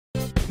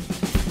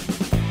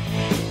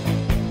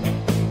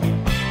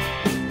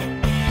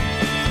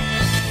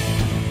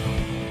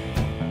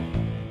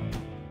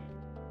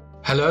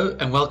Hello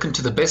and welcome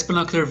to the Best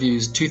Binocular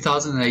Reviews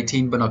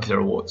 2018 Binocular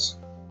Awards.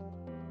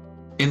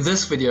 In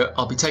this video,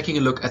 I'll be taking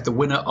a look at the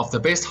winner of the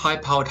Best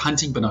High-Powered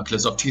Hunting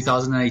Binoculars of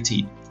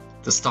 2018,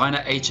 the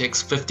Steiner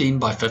HX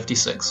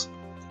 15x56.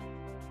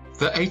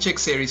 The HX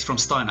series from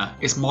Steiner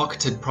is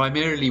marketed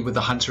primarily with the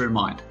hunter in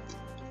mind,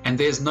 and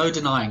there's no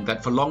denying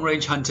that for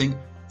long-range hunting,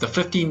 the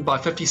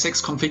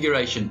 15x56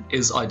 configuration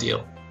is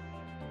ideal.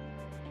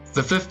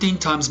 The 15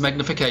 times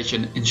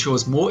magnification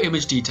ensures more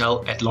image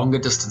detail at longer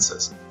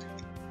distances,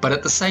 but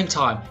at the same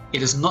time,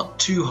 it is not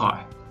too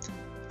high.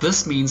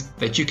 This means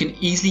that you can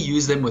easily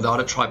use them without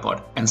a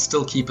tripod and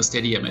still keep a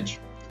steady image.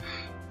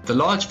 The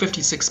large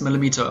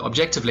 56mm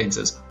objective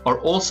lenses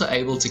are also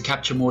able to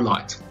capture more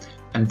light,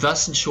 and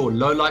thus ensure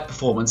low light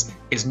performance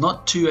is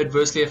not too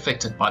adversely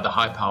affected by the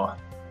high power.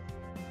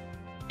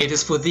 It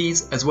is for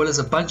these, as well as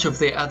a bunch of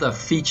their other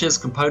features,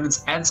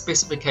 components and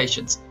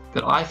specifications,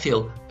 that I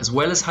feel, as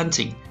well as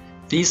hunting,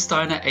 these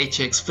Steiner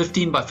HX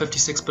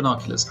 15x56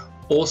 binoculars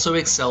also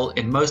excel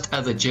in most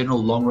other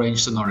general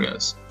long-range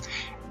scenarios.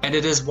 And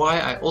it is why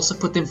I also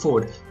put them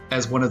forward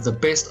as one of the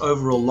best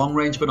overall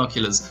long-range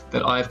binoculars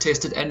that I have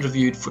tested and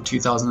reviewed for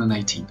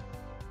 2018.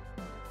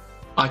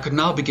 I could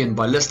now begin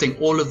by listing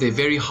all of their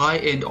very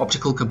high-end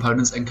optical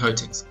components and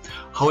coatings.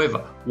 However,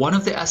 one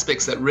of the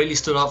aspects that really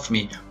stood out for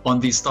me on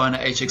these Steiner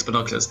HX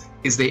binoculars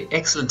is their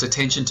excellent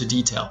attention to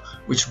detail,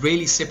 which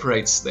really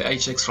separates the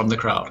HX from the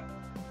crowd.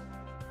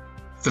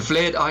 The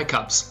flared eye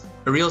cups,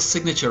 a real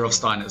signature of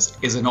Steiner's,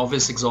 is an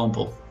obvious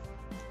example.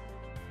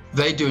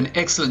 They do an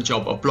excellent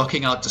job of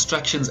blocking out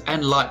distractions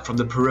and light from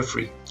the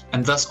periphery,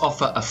 and thus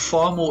offer a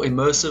far more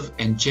immersive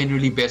and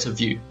generally better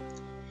view.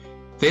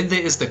 Then there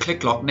is the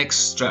click-lock neck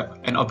strap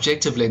and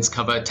objective lens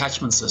cover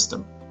attachment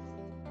system.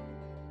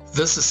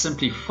 This is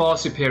simply far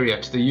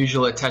superior to the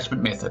usual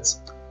attachment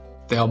methods.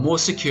 They are more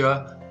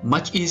secure,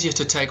 much easier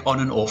to take on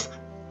and off,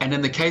 and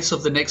in the case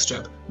of the neck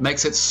strap,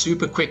 makes it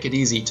super quick and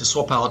easy to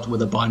swap out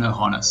with a bino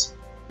harness.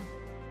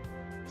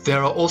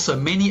 There are also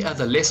many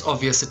other less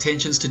obvious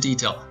attentions to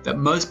detail that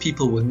most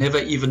people will never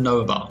even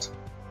know about.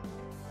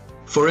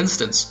 For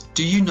instance,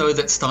 do you know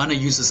that Steiner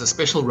uses a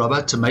special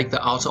rubber to make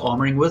the outer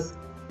armoring with?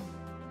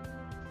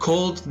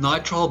 Called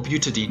nitrile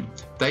butadiene,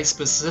 they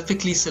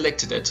specifically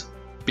selected it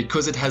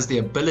because it has the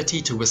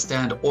ability to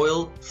withstand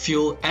oil,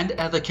 fuel and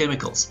other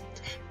chemicals,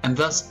 and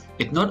thus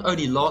it not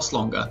only lasts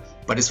longer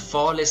but is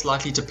far less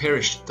likely to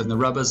perish than the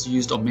rubbers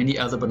used on many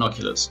other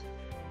binoculars.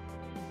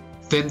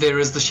 Then there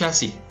is the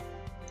chassis.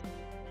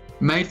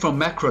 Made from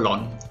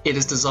Athlon, it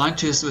is designed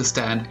to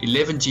withstand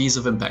 11 Gs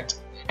of impact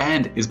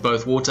and is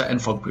both water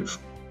and fog-proof.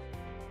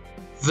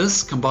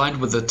 This, combined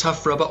with the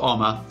tough rubber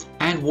armor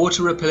and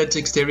water-repellent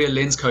exterior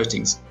lens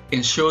coatings,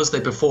 ensures they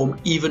perform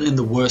even in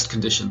the worst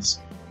conditions.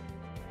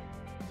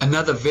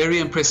 Another very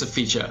impressive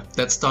feature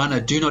that Steiner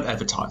do not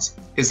advertise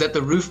is that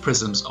the roof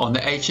prisms on the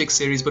HX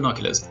series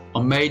binoculars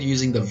are made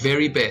using the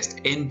very best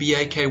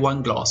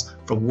NBAK1 glass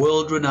from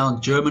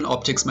world-renowned German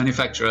optics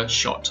manufacturer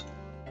Schott.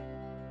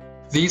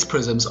 These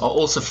prisms are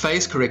also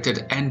phase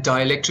corrected and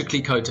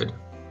dielectrically coated.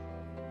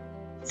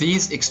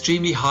 These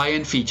extremely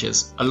high-end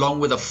features, along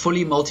with a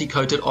fully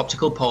multi-coated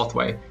optical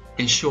pathway,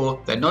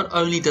 ensure that not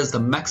only does the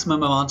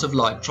maximum amount of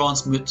light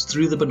transmit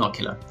through the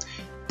binocular,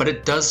 but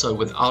it does so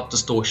without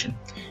distortion,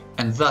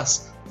 and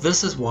thus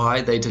this is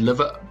why they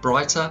deliver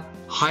brighter,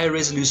 higher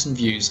resolution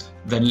views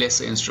than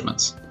lesser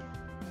instruments.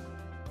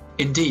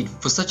 Indeed,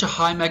 for such a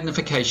high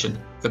magnification,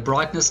 the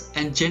brightness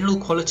and general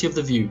quality of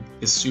the view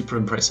is super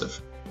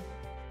impressive.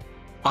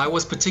 I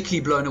was particularly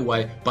blown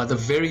away by the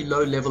very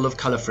low level of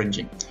color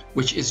fringing,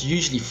 which is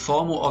usually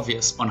far more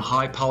obvious on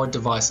high-powered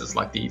devices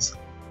like these.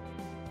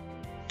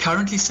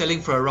 Currently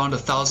selling for around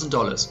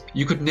 $1,000,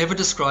 you could never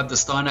describe the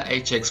Steiner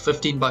HX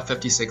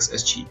 15x56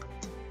 as cheap.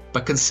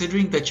 But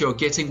considering that you're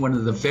getting one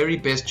of the very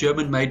best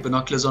German-made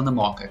binoculars on the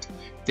market,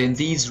 then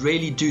these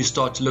really do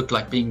start to look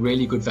like being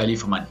really good value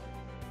for money.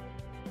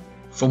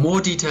 For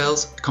more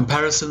details,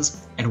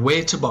 comparisons, and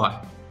where to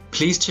buy,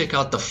 please check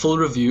out the full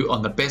review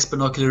on the Best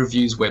Binocular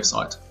Reviews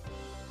website.